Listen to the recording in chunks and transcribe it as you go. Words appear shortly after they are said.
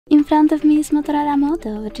In front of me is Motorola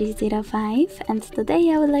Moto G05, and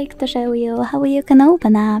today I would like to show you how you can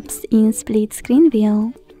open apps in split screen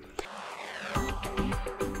view.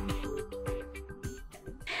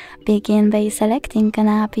 Begin by selecting an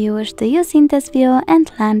app you wish to use in this view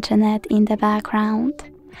and launching it in the background.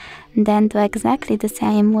 Then do exactly the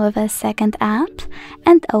same with a second app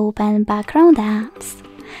and open background apps.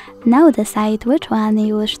 Now decide which one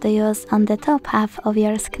you wish to use on the top half of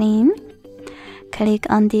your screen. Click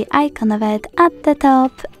on the icon of it at the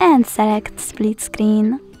top and select split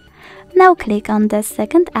screen. Now click on the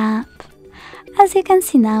second app. As you can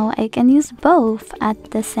see now, I can use both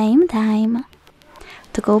at the same time.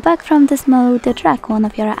 To go back from this mode, drag one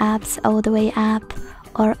of your apps all the way up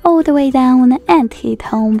or all the way down and hit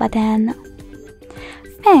home button.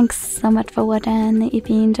 Thanks so much for watching. If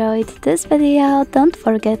you enjoyed this video, don't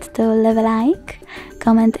forget to leave a like,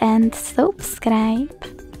 comment and subscribe.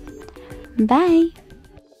 Bye!